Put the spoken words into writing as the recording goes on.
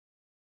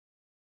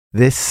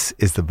This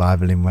is the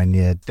Bible in 1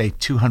 year, day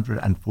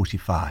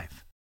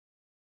 245.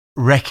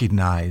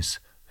 Recognize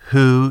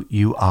who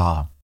you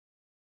are.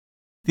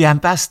 The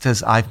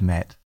ambassadors I've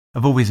met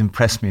have always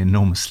impressed me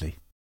enormously.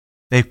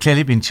 They've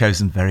clearly been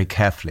chosen very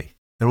carefully.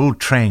 They're all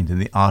trained in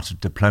the art of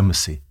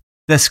diplomacy.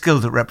 They're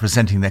skilled at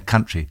representing their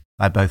country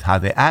by both how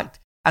they act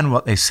and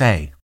what they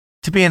say.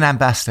 To be an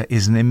ambassador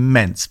is an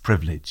immense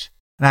privilege.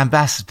 An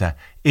ambassador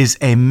is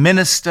a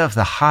minister of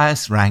the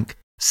highest rank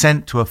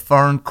sent to a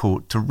foreign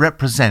court to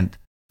represent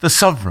the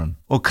sovereign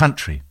or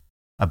country.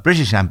 A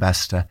British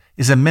ambassador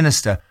is a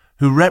minister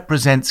who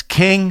represents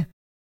king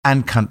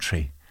and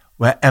country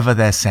wherever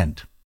they're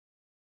sent.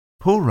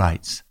 Paul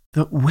writes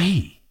that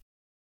we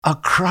are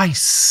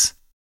Christ's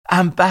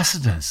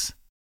ambassadors.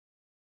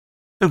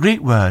 The Greek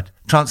word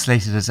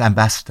translated as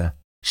ambassador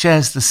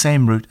shares the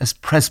same root as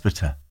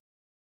presbyter,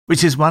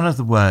 which is one of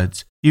the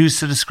words used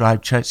to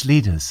describe church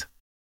leaders.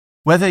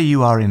 Whether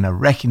you are in a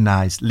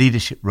recognized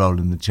leadership role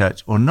in the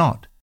church or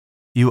not,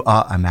 you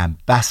are an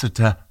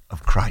ambassador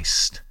of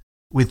Christ,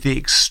 with the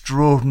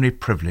extraordinary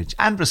privilege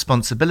and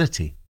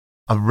responsibility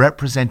of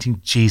representing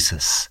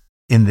Jesus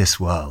in this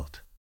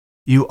world.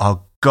 You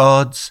are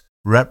God's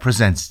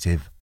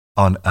representative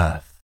on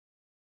earth.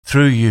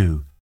 Through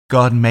you,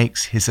 God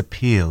makes his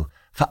appeal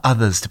for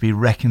others to be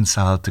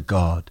reconciled to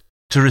God,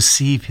 to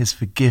receive his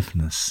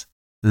forgiveness,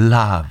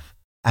 love,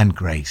 and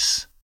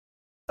grace.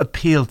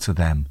 Appeal to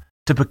them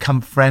to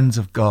become friends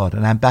of God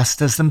and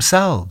ambassadors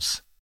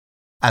themselves.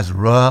 As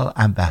royal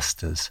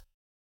ambassadors,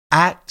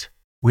 act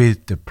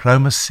with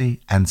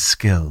diplomacy and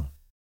skill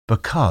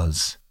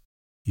because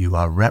you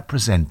are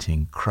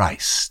representing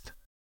Christ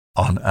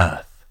on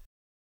earth.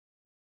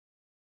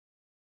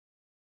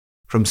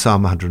 From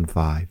Psalm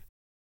 105.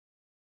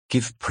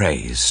 Give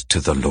praise to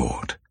the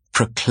Lord.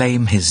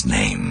 Proclaim his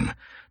name.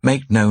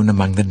 Make known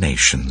among the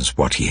nations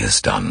what he has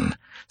done.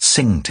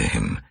 Sing to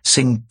him.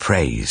 Sing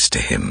praise to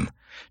him.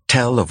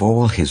 Tell of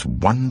all his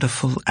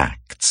wonderful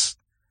acts.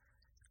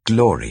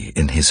 Glory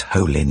in his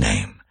holy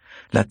name.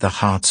 Let the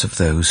hearts of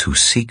those who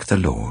seek the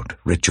Lord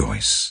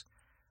rejoice.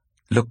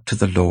 Look to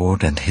the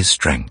Lord and his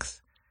strength.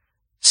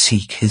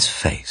 Seek his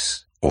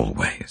face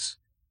always.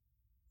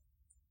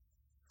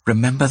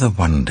 Remember the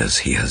wonders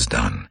he has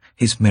done,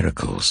 his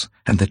miracles,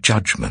 and the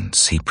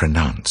judgments he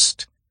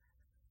pronounced.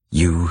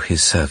 You,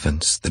 his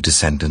servants, the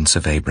descendants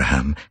of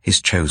Abraham,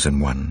 his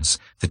chosen ones,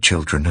 the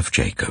children of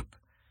Jacob.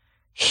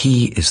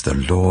 He is the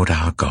Lord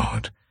our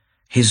God.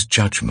 His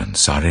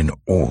judgments are in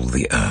all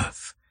the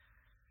earth.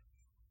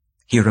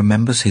 He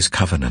remembers his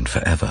covenant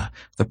forever,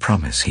 the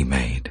promise he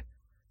made.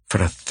 For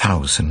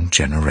 1,000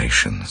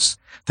 generations,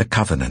 the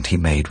covenant he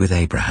made with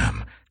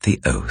Abraham,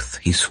 the oath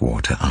he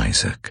swore to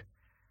Isaac.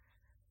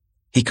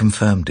 He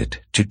confirmed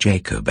it to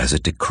Jacob as a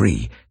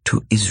decree,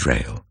 to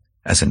Israel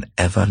as an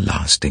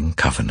everlasting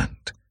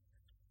covenant.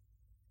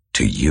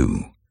 To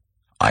you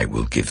I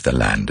will give the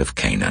land of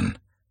Canaan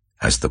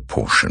as the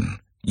portion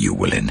you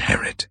will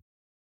inherit.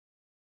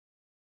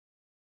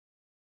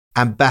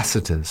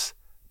 Ambassadors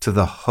to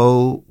the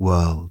whole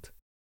world.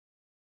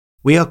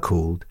 We are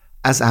called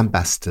as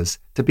ambassadors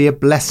to be a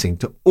blessing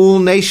to all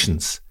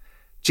nations.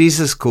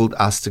 Jesus called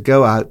us to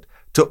go out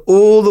to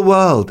all the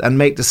world and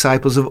make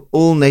disciples of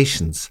all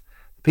nations.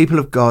 The people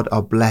of God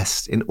are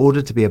blessed in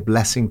order to be a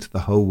blessing to the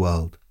whole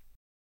world.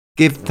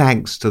 Give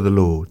thanks to the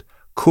Lord.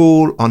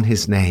 Call on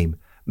his name.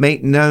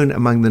 Make known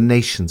among the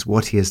nations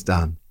what he has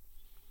done.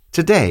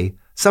 Today,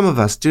 some of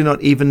us do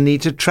not even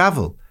need to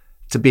travel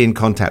to be in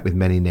contact with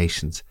many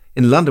nations.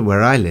 In London,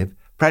 where I live,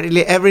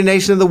 practically every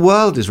nation of the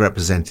world is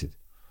represented.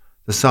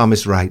 The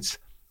psalmist writes,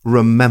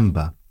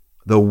 remember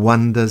the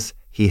wonders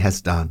he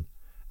has done.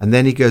 And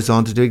then he goes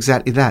on to do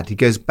exactly that. He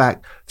goes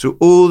back through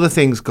all the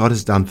things God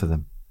has done for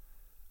them.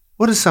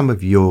 What are some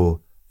of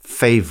your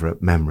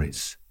favorite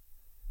memories?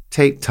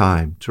 Take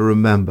time to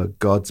remember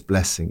God's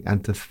blessing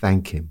and to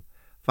thank him.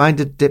 Find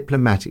a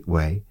diplomatic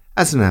way,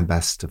 as an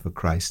ambassador for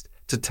Christ,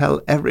 to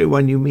tell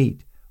everyone you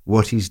meet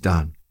what he's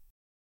done.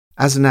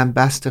 As an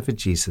ambassador for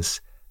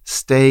Jesus,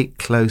 stay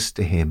close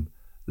to him.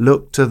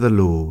 Look to the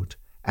Lord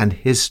and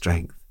his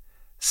strength.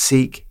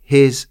 Seek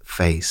his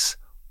face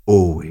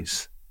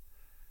always.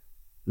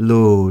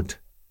 Lord,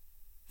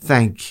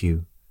 thank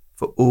you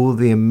for all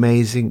the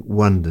amazing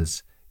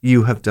wonders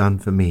you have done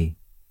for me.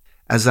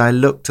 As I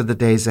look to the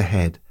days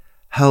ahead,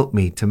 help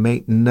me to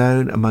make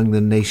known among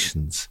the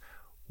nations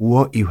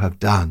what you have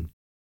done.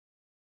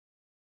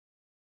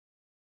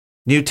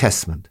 New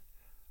Testament,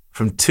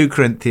 from 2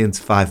 Corinthians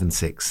 5 and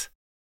 6.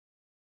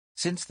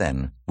 Since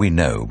then we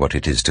know what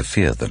it is to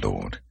fear the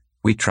Lord,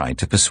 we try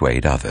to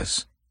persuade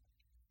others.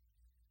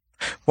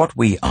 What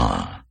we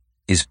are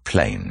is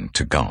plain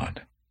to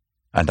God,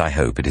 and I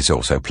hope it is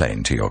also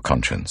plain to your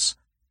conscience.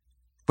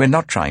 We're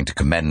not trying to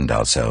commend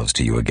ourselves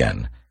to you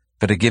again,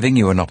 but are giving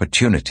you an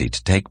opportunity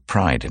to take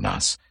pride in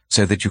us,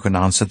 so that you can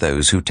answer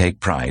those who take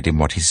pride in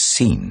what is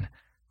seen,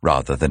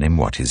 rather than in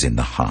what is in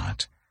the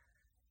heart.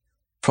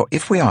 For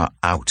if we are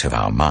out of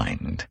our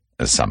mind,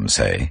 as some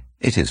say,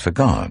 it is for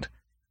God.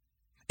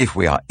 If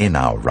we are in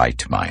our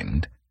right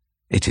mind,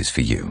 it is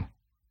for you.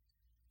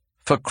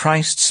 For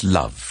Christ's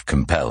love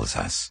compels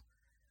us,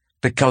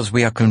 because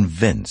we are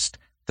convinced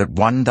that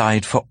one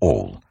died for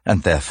all,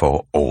 and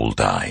therefore all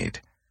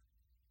died.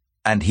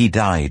 And he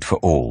died for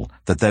all,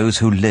 that those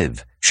who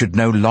live should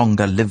no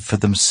longer live for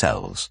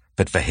themselves,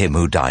 but for him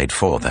who died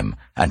for them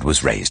and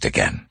was raised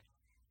again.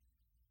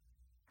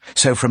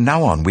 So from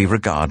now on we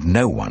regard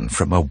no one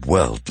from a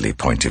worldly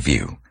point of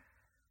view.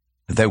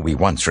 Though we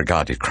once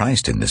regarded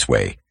Christ in this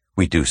way,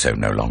 we do so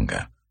no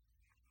longer.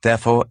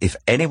 Therefore, if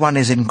anyone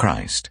is in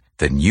Christ,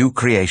 the new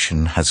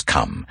creation has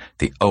come,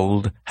 the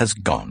old has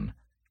gone,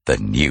 the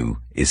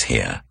new is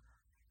here.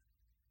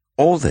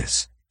 All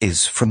this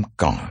is from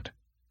God,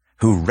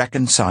 who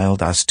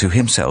reconciled us to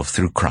himself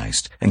through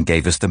Christ and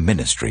gave us the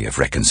ministry of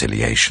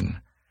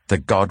reconciliation.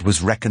 That God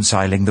was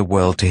reconciling the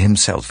world to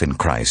himself in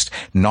Christ,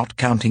 not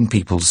counting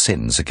people's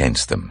sins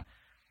against them.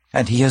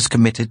 And he has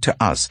committed to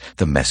us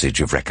the message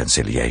of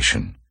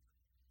reconciliation.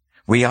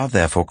 We are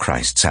therefore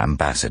Christ's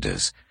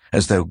ambassadors,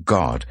 as though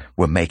God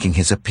were making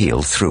his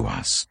appeal through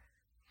us.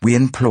 We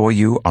implore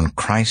you on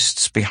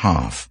Christ's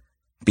behalf,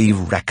 be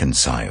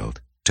reconciled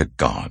to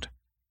God.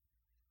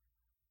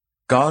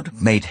 God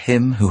made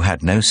him who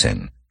had no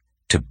sin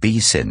to be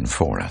sin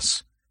for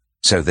us,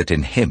 so that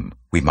in him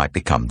we might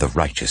become the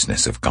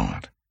righteousness of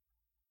God.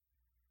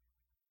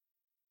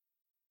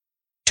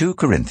 2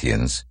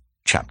 Corinthians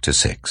chapter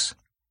 6.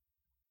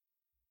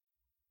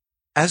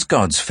 As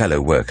God's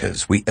fellow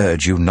workers, we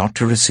urge you not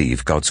to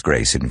receive God's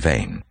grace in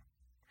vain.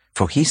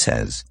 For he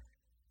says,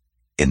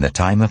 "In the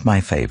time of my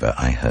favor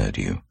I heard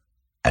you,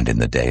 and in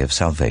the day of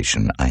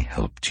salvation I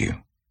helped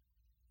you."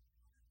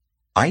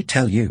 I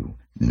tell you,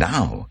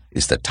 now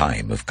is the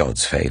time of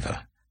God's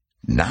favor.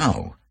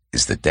 Now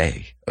is the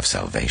day of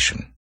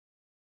salvation.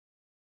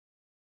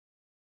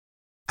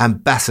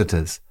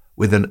 Ambassadors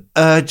with an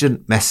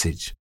urgent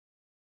message.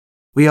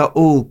 We are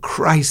all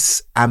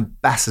Christ's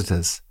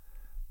ambassadors.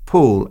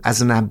 Paul,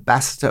 as an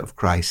ambassador of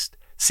Christ,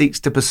 seeks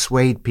to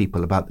persuade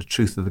people about the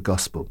truth of the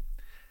gospel.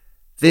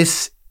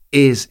 This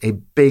is a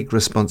big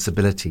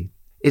responsibility.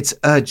 It's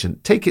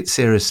urgent. Take it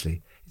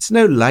seriously. It's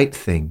no light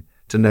thing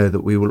to know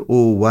that we will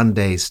all one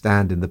day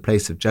stand in the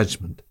place of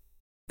judgment.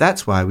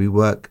 That's why we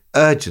work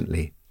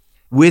urgently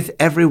with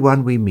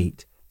everyone we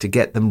meet to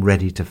get them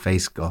ready to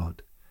face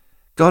God.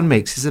 God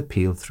makes his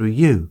appeal through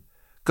you.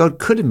 God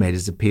could have made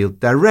his appeal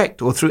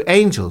direct or through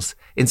angels.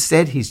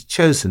 Instead, he's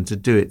chosen to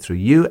do it through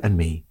you and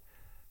me.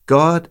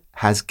 God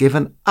has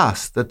given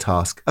us the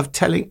task of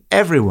telling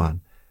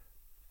everyone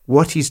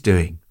what he's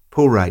doing.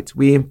 Paul writes,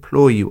 "We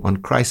implore you on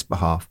Christ's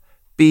behalf,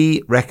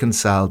 be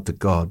reconciled to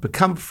God,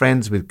 become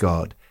friends with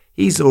God.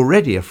 He's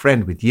already a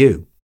friend with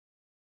you."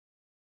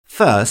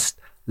 First,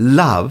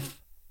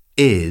 love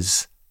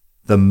is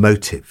the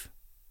motive.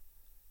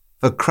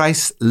 For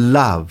Christ's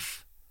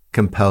love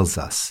compels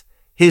us.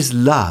 His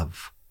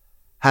love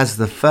has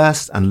the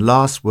first and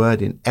last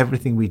word in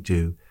everything we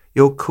do.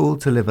 You're called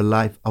to live a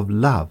life of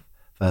love.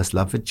 First,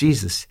 love for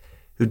Jesus,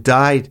 who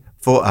died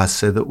for us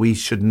so that we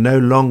should no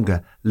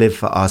longer live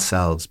for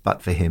ourselves,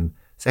 but for him.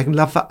 Second,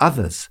 love for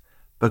others,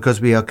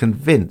 because we are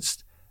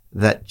convinced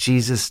that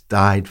Jesus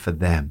died for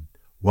them.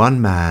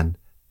 One man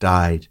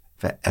died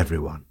for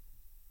everyone.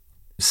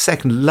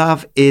 Second,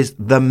 love is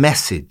the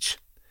message.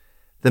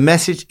 The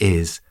message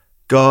is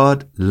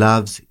God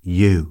loves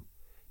you.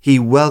 He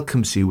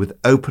welcomes you with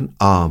open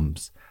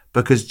arms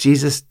because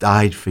Jesus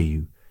died for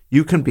you.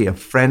 You can be a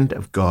friend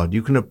of God.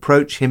 You can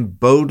approach him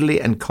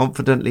boldly and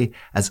confidently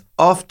as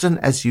often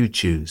as you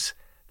choose.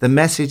 The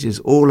message is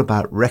all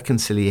about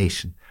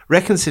reconciliation.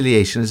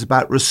 Reconciliation is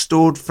about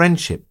restored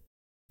friendship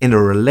in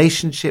a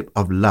relationship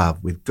of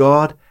love with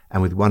God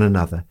and with one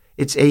another.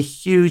 It's a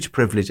huge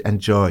privilege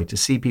and joy to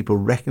see people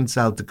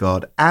reconciled to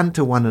God and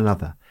to one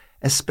another,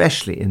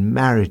 especially in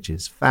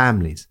marriages,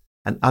 families,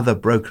 and other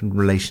broken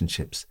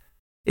relationships.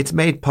 It's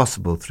made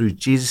possible through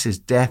Jesus'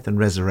 death and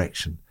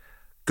resurrection.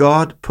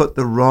 God put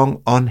the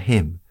wrong on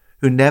him,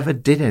 who never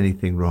did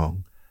anything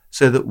wrong,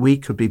 so that we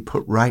could be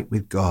put right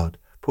with God.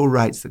 Paul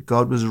writes that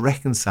God was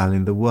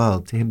reconciling the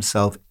world to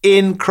himself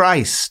in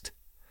Christ.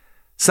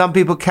 Some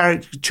people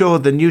caricature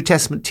the New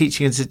Testament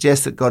teaching and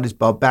suggest that God is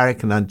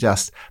barbaric and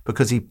unjust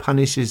because he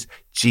punishes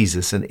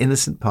Jesus, an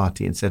innocent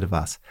party, instead of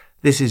us.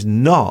 This is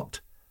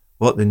not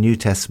what the New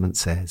Testament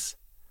says.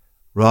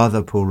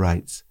 Rather, Paul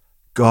writes,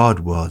 God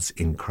was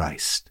in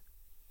Christ.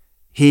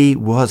 He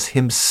was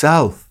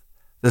himself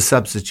the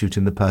substitute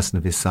in the person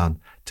of his Son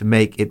to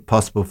make it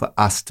possible for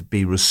us to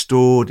be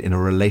restored in a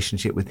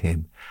relationship with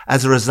him.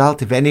 As a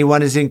result, if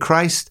anyone is in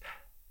Christ,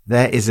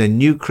 there is a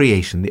new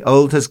creation. The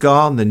old has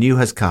gone, the new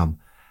has come.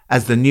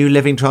 As the New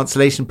Living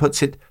Translation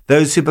puts it,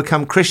 those who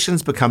become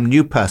Christians become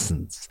new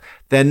persons.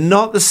 They're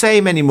not the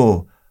same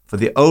anymore, for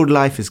the old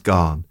life is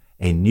gone,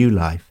 a new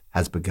life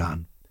has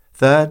begun.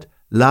 Third,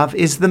 love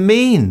is the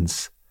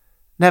means.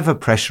 Never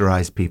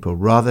pressurize people,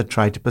 rather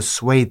try to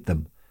persuade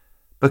them.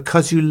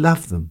 Because you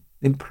love them,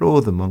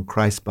 implore them on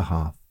Christ's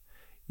behalf.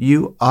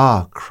 You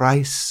are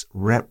Christ's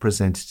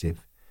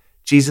representative.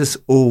 Jesus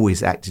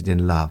always acted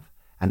in love,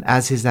 and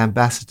as his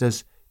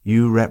ambassadors,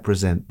 you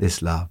represent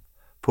this love.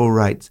 Paul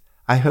writes,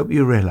 I hope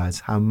you realize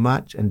how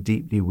much and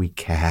deeply we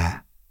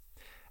care.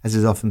 As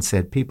is often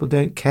said, people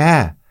don't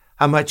care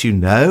how much you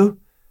know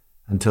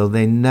until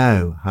they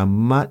know how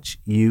much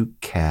you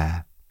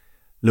care.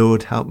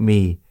 Lord, help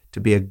me to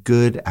be a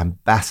good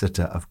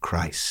ambassador of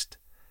Christ.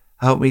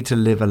 Help me to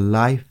live a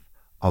life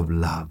of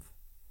love.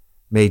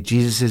 May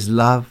Jesus'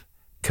 love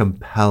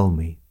compel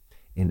me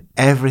in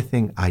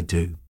everything I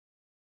do.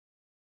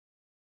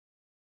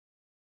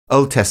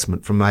 Old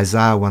Testament from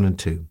Isaiah 1 and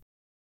 2.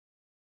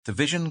 The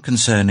vision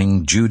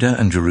concerning Judah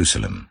and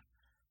Jerusalem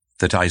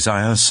that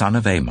Isaiah son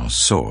of Amos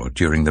saw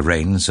during the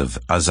reigns of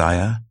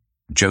Uzziah,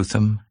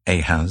 Jotham,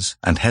 Ahaz,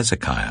 and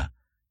Hezekiah,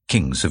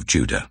 kings of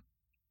Judah.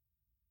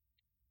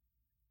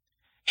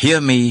 Hear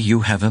me,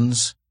 you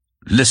heavens,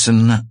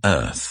 listen,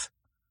 earth,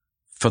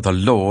 for the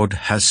Lord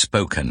has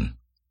spoken.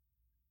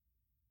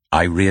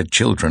 I reared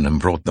children and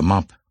brought them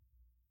up,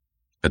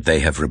 but they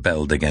have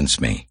rebelled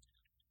against me.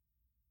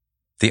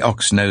 The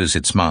ox knows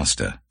its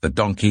master, the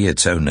donkey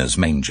its owner's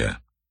manger.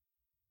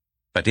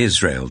 But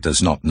Israel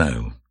does not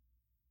know.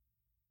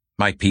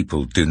 My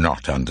people do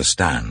not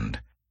understand.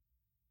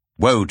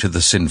 Woe to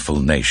the sinful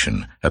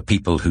nation, a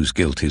people whose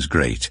guilt is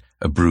great,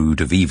 a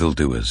brood of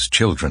evildoers,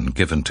 children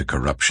given to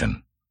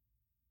corruption.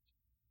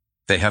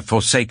 They have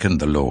forsaken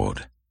the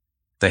Lord.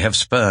 They have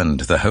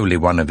spurned the Holy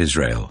One of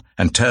Israel,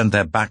 and turned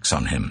their backs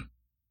on him.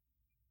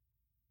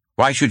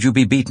 Why should you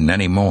be beaten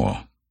any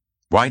more?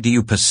 Why do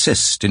you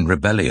persist in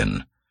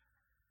rebellion?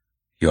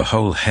 Your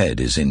whole head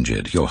is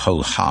injured, your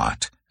whole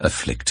heart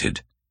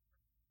afflicted.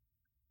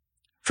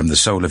 From the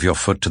sole of your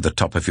foot to the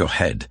top of your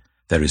head,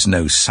 there is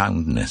no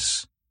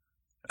soundness,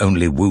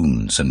 only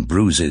wounds and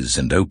bruises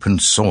and open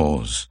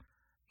sores,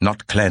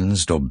 not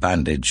cleansed or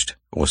bandaged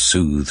or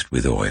soothed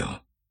with oil.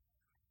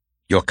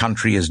 Your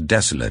country is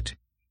desolate,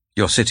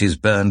 your cities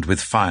burned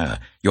with fire,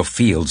 your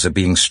fields are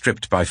being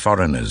stripped by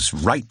foreigners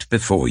right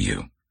before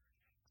you,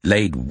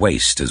 laid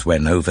waste as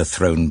when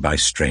overthrown by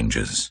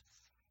strangers.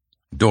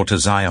 Daughter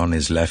Zion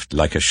is left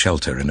like a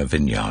shelter in a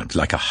vineyard,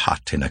 like a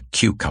hut in a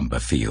cucumber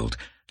field,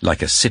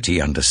 like a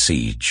city under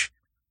siege.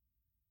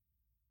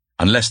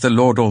 Unless the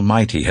Lord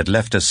Almighty had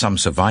left us some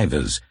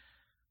survivors,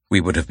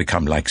 we would have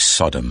become like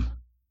Sodom.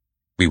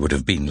 We would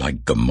have been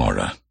like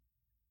Gomorrah.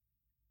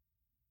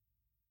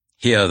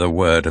 Hear the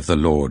word of the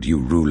Lord, you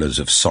rulers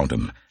of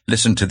Sodom.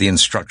 Listen to the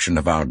instruction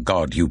of our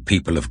God, you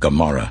people of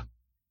Gomorrah.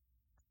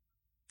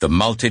 The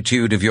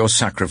multitude of your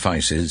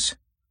sacrifices,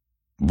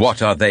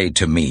 what are they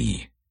to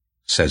me,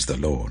 says the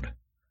Lord?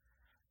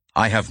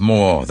 I have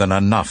more than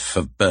enough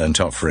of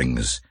burnt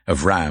offerings,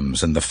 of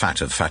rams and the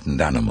fat of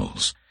fattened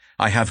animals.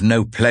 I have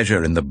no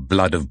pleasure in the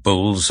blood of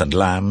bulls and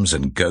lambs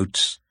and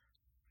goats.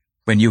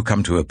 When you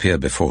come to appear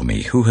before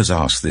me, who has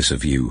asked this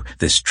of you,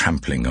 this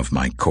trampling of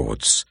my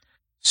courts?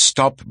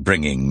 Stop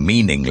bringing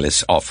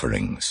meaningless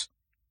offerings.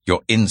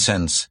 Your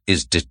incense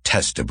is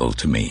detestable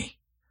to me.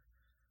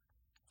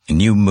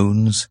 New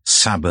moons,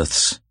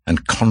 Sabbaths,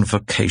 and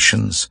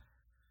convocations.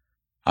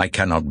 I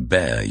cannot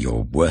bear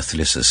your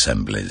worthless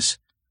assemblies.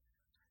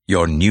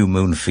 Your new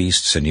moon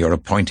feasts and your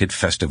appointed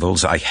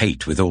festivals I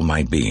hate with all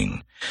my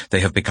being.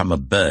 They have become a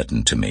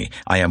burden to me.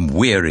 I am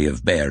weary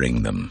of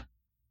bearing them.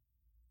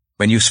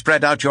 When you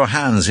spread out your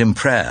hands in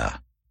prayer,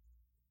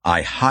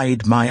 I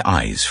hide my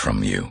eyes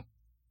from you.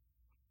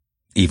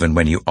 Even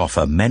when you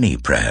offer many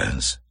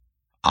prayers,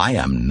 I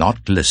am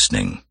not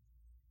listening.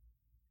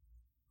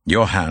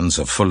 Your hands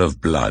are full of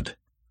blood.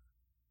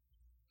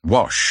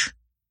 Wash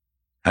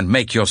and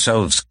make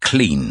yourselves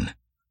clean.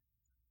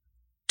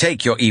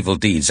 Take your evil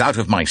deeds out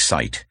of my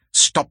sight.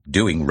 Stop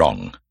doing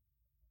wrong.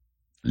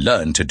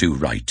 Learn to do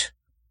right.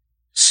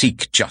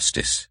 Seek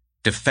justice.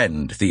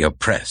 Defend the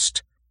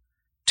oppressed.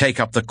 Take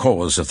up the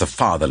cause of the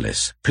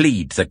fatherless.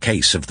 Plead the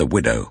case of the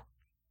widow.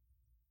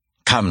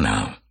 Come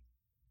now.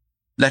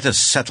 Let us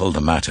settle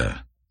the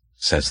matter,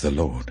 says the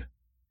Lord.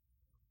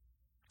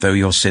 Though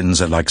your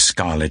sins are like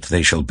scarlet,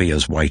 they shall be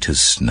as white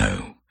as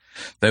snow.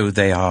 Though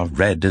they are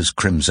red as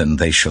crimson,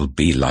 they shall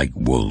be like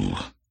wool.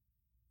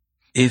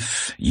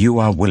 If you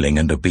are willing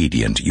and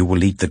obedient, you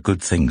will eat the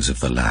good things of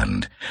the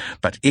land.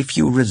 But if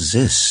you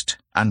resist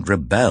and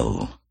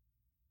rebel,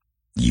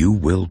 you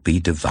will be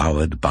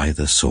devoured by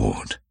the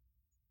sword.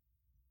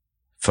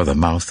 For the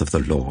mouth of the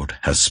Lord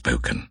has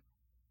spoken.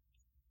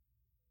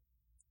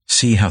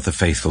 See how the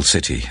faithful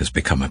city has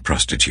become a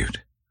prostitute.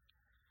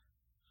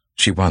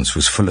 She once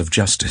was full of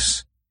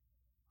justice.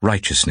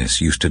 Righteousness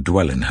used to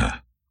dwell in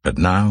her, but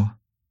now,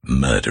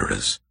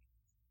 murderers.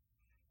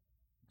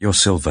 Your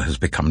silver has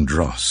become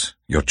dross.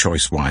 Your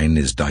choice wine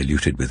is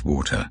diluted with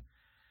water.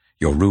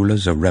 Your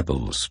rulers are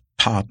rebels,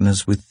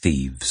 partners with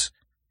thieves.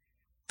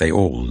 They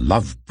all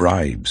love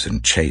bribes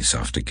and chase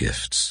after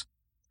gifts.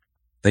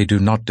 They do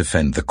not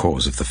defend the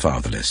cause of the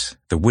fatherless.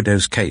 The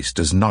widow's case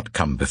does not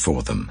come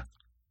before them.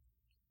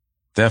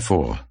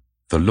 Therefore,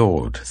 the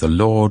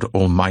Lord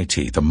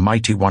Almighty, the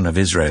Mighty One of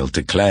Israel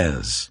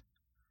declares,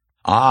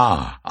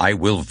 I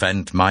will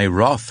vent my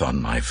wrath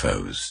on my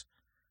foes,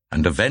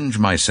 and avenge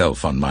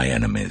myself on my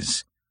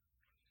enemies.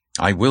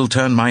 I will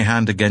turn my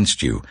hand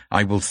against you.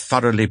 I will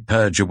thoroughly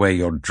purge away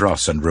your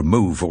dross and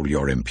remove all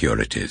your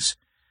impurities.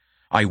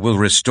 I will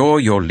restore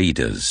your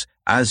leaders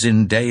as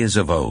in days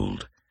of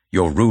old,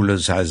 your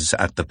rulers as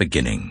at the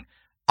beginning.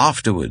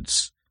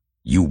 Afterwards,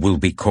 you will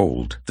be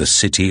called the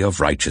city of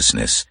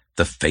righteousness,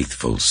 the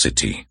faithful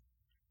city.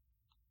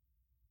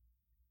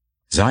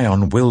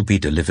 Zion will be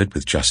delivered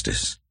with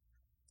justice,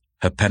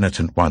 her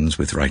penitent ones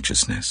with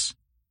righteousness.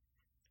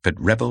 But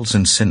rebels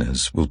and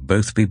sinners will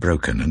both be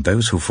broken, and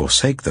those who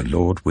forsake the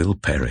Lord will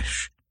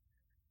perish.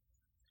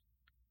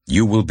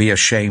 You will be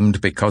ashamed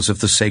because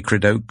of the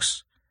sacred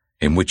oaks,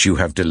 in which you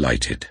have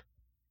delighted.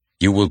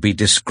 You will be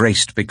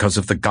disgraced because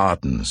of the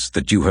gardens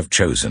that you have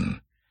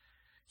chosen.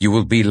 You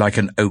will be like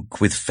an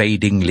oak with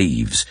fading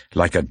leaves,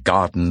 like a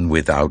garden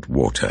without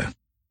water.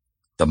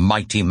 The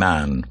mighty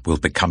man will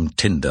become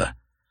tinder,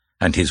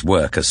 and his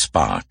work a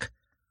spark.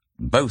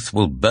 Both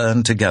will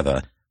burn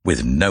together,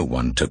 with no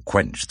one to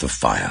quench the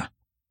fire.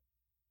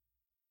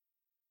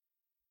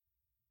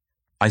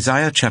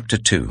 Isaiah chapter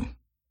 2.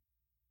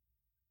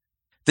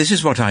 This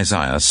is what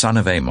Isaiah, son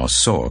of Amos,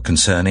 saw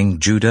concerning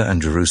Judah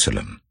and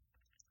Jerusalem.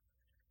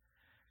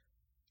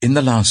 In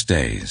the last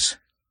days,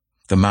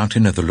 the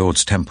mountain of the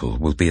Lord's temple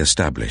will be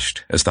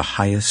established as the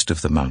highest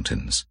of the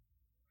mountains.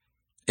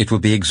 It will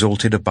be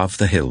exalted above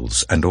the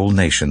hills, and all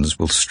nations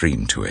will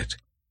stream to it.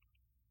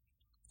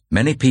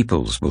 Many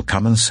peoples will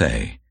come and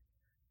say,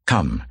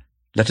 Come,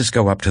 let us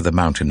go up to the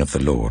mountain of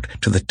the Lord,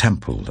 to the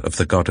temple of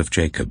the God of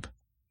Jacob.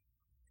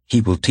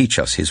 He will teach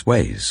us his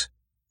ways,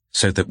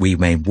 so that we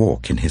may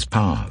walk in his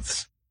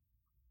paths.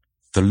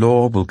 The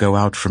law will go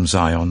out from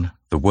Zion,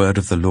 the word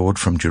of the Lord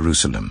from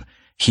Jerusalem.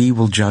 He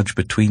will judge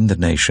between the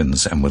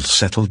nations and will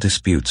settle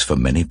disputes for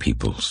many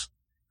peoples.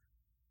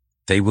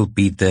 They will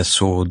beat their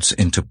swords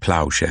into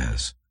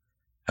plowshares,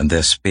 and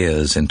their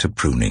spears into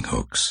pruning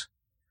hooks.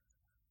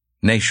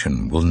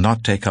 Nation will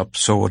not take up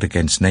sword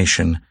against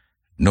nation,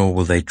 nor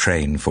will they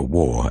train for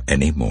war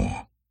any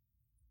more.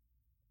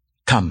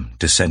 Come,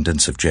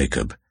 descendants of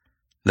Jacob,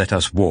 let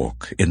us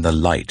walk in the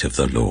light of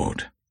the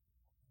Lord.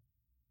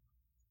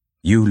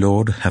 You,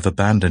 Lord, have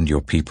abandoned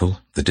your people,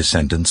 the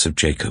descendants of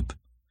Jacob.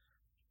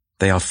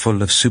 They are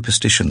full of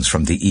superstitions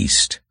from the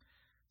east.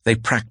 They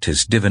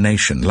practice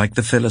divination like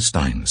the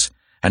Philistines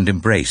and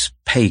embrace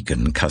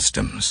pagan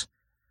customs.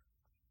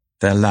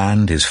 Their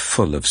land is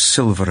full of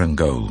silver and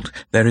gold.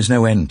 There is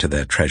no end to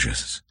their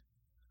treasures.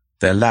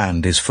 Their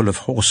land is full of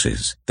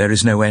horses. There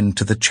is no end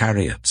to the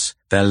chariots.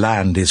 Their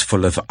land is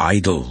full of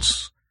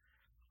idols.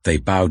 They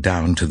bow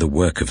down to the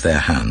work of their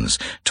hands,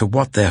 to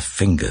what their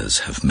fingers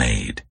have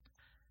made.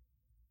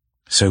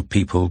 So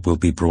people will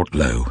be brought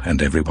low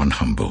and everyone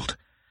humbled.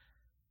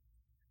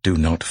 Do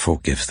not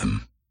forgive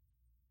them.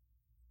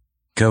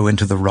 Go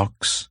into the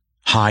rocks,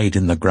 hide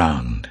in the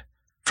ground,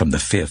 from the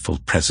fearful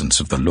presence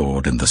of the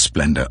Lord and the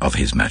splendor of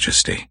his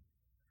majesty.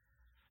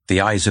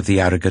 The eyes of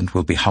the arrogant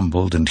will be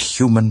humbled and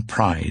human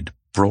pride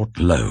brought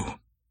low.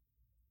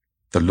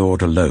 The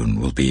Lord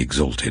alone will be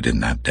exalted in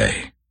that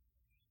day.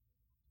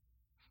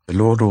 The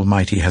Lord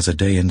Almighty has a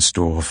day in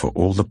store for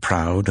all the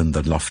proud and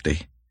the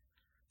lofty,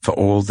 for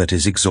all that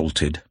is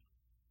exalted,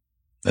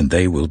 and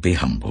they will be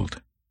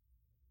humbled.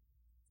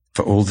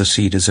 For all the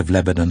cedars of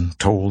Lebanon,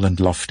 tall and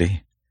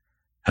lofty,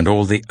 and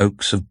all the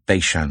oaks of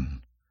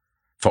Bashan,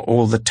 for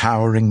all the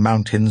towering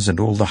mountains and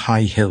all the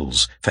high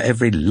hills, for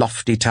every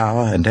lofty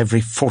tower and every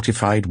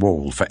fortified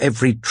wall, for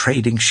every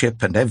trading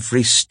ship and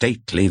every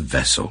stately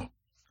vessel.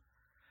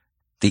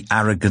 The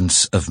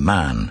arrogance of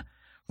man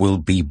will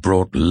be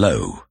brought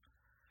low,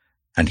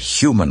 and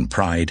human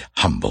pride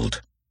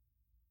humbled.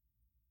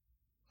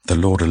 The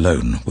Lord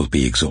alone will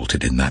be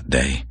exalted in that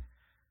day,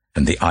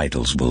 and the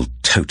idols will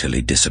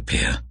totally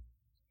disappear.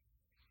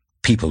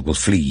 People will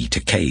flee to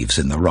caves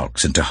in the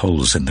rocks and to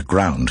holes in the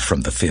ground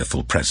from the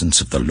fearful presence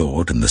of the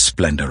Lord and the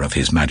splendor of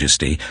his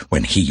majesty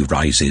when he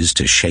rises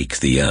to shake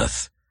the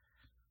earth.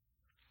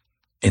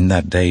 In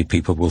that day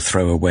people will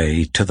throw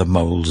away to the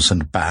moles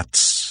and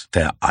bats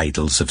their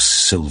idols of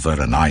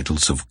silver and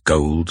idols of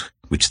gold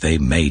which they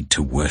made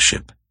to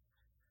worship.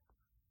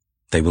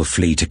 They will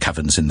flee to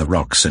caverns in the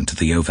rocks and to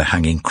the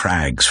overhanging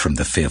crags from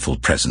the fearful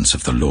presence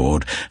of the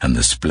Lord and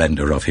the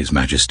splendor of his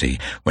majesty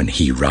when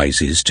he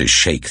rises to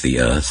shake the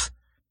earth.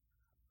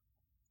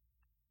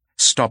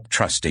 Stop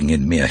trusting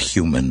in mere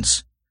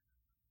humans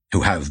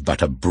who have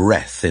but a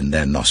breath in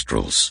their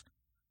nostrils.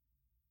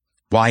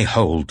 Why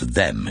hold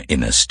them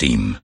in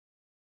esteem?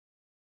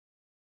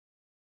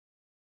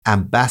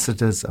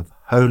 Ambassadors of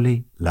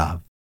holy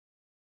love.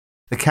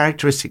 The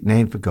characteristic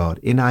name for God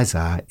in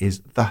Isaiah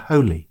is the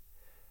holy,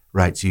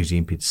 writes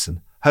Eugene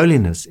Peterson.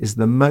 Holiness is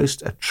the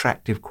most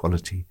attractive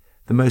quality,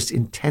 the most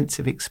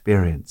intensive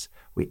experience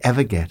we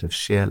ever get of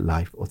sheer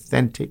life,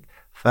 authentic,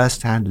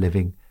 first-hand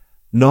living,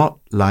 not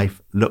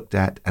life looked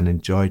at and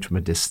enjoyed from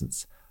a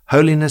distance.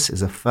 Holiness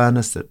is a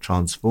furnace that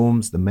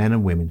transforms the men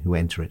and women who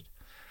enter it.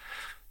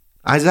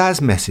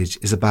 Isaiah's message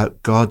is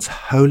about God's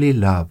holy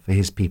love for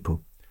his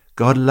people.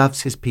 God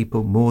loves his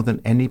people more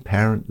than any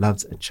parent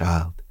loves a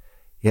child.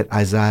 Yet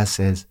Isaiah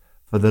says,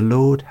 "For the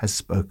Lord has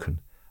spoken.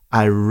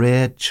 I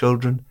reared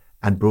children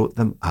and brought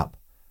them up,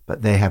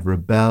 but they have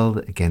rebelled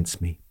against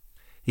me."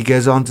 He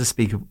goes on to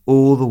speak of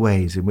all the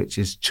ways in which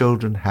his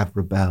children have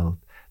rebelled,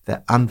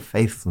 their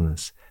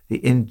unfaithfulness,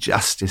 the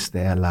injustice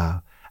they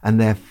allow, and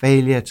their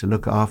failure to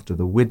look after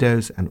the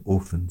widows and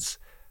orphans.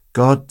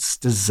 God's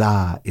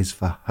desire is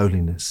for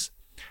holiness.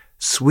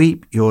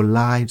 Sweep your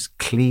lives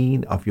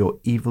clean of your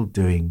evil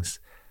doings,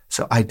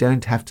 so I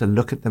don't have to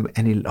look at them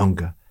any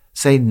longer.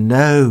 Say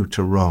no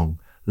to wrong.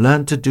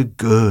 Learn to do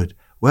good.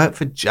 Work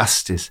for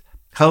justice.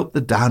 Help the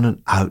down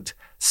and out.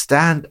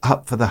 Stand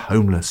up for the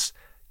homeless.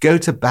 Go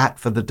to bat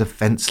for the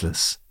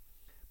defenseless.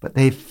 But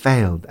they've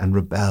failed and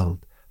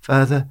rebelled.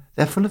 Further,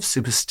 they're full of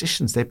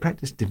superstitions. They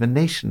practice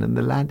divination, and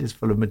the land is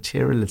full of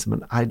materialism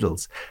and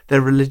idols.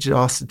 Their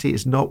religiosity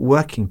is not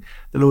working.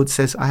 The Lord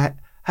says, I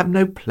have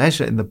no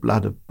pleasure in the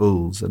blood of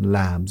bulls and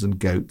lambs and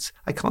goats.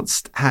 I can't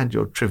stand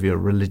your trivial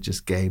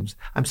religious games.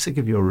 I'm sick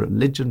of your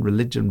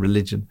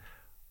religion,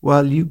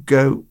 while you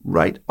go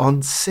right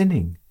on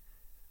sinning.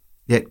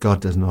 Yet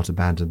God does not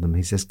abandon them.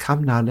 He says,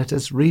 come now, let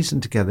us reason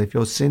together. If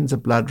your sins are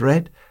blood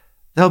red,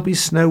 they'll be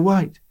snow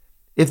white.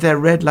 If they're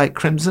red like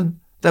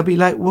crimson, they'll be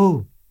like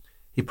wool.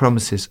 He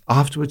promises,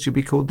 afterwards you'll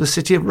be called the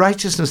city of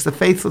righteousness, the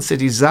faithful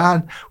city.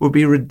 Zion will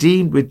be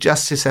redeemed with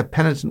justice, her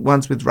penitent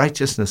ones with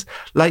righteousness.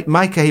 Like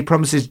Micah, he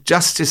promises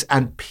justice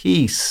and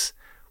peace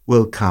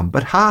will come.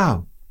 But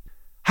how?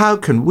 How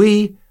can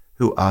we,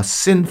 who are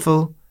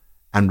sinful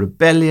and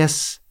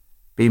rebellious,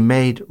 be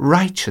made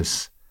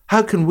righteous?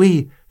 How can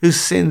we, whose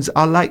sins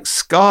are like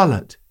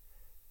scarlet,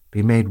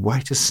 be made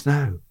white as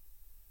snow?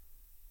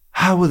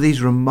 How will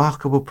these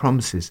remarkable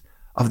promises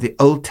of the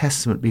Old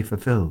Testament be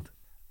fulfilled?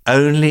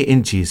 Only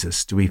in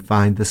Jesus do we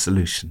find the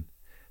solution.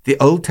 The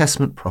Old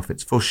Testament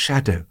prophets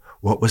foreshadow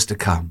what was to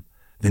come.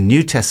 The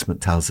New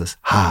Testament tells us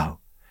how.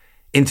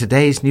 In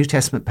today's New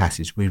Testament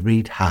passage, we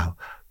read how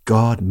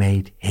God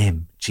made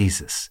him,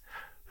 Jesus,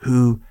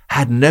 who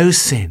had no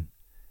sin,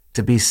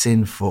 to be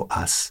sin for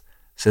us,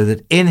 so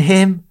that in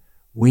him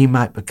we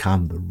might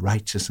become the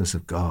righteousness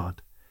of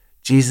God.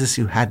 Jesus,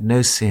 who had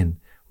no sin,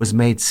 was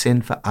made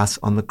sin for us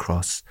on the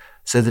cross,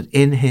 so that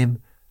in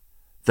him,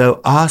 though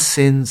our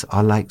sins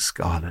are like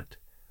scarlet,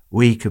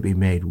 we could be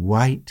made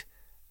white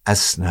as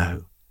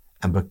snow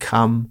and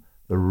become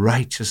the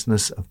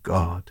righteousness of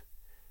God.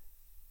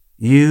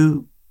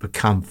 You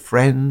become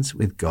friends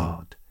with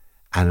God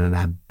and an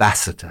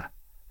ambassador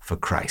for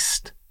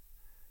Christ.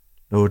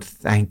 Lord,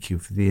 thank you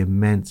for the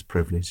immense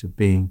privilege of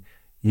being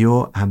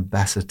your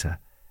ambassador,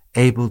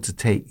 able to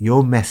take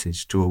your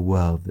message to a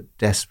world that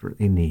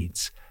desperately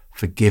needs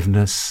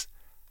forgiveness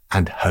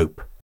and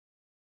hope.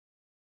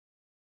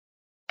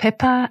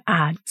 Pippa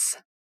adds,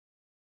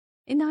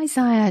 in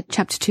Isaiah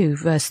chapter 2,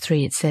 verse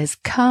 3, it says,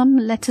 come,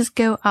 let us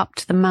go up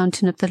to the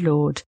mountain of the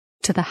Lord,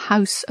 to the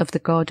house of the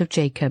God of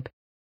Jacob.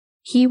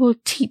 He will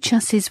teach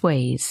us his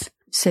ways,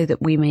 so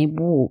that we may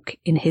walk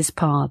in his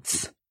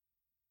paths.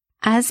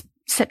 As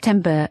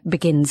September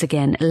begins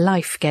again,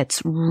 life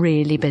gets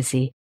really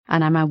busy,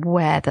 and I'm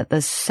aware that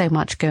there's so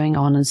much going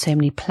on and so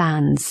many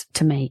plans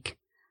to make.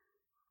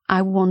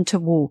 I want to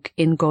walk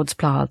in God's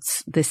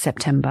paths this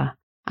September.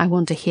 I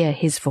want to hear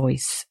his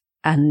voice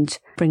and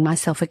bring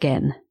myself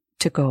again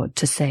to God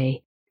to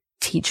say,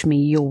 teach me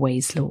your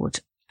ways, Lord,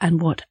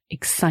 and what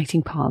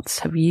exciting paths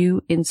have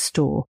you in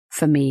store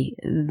for me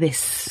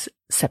this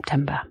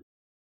September?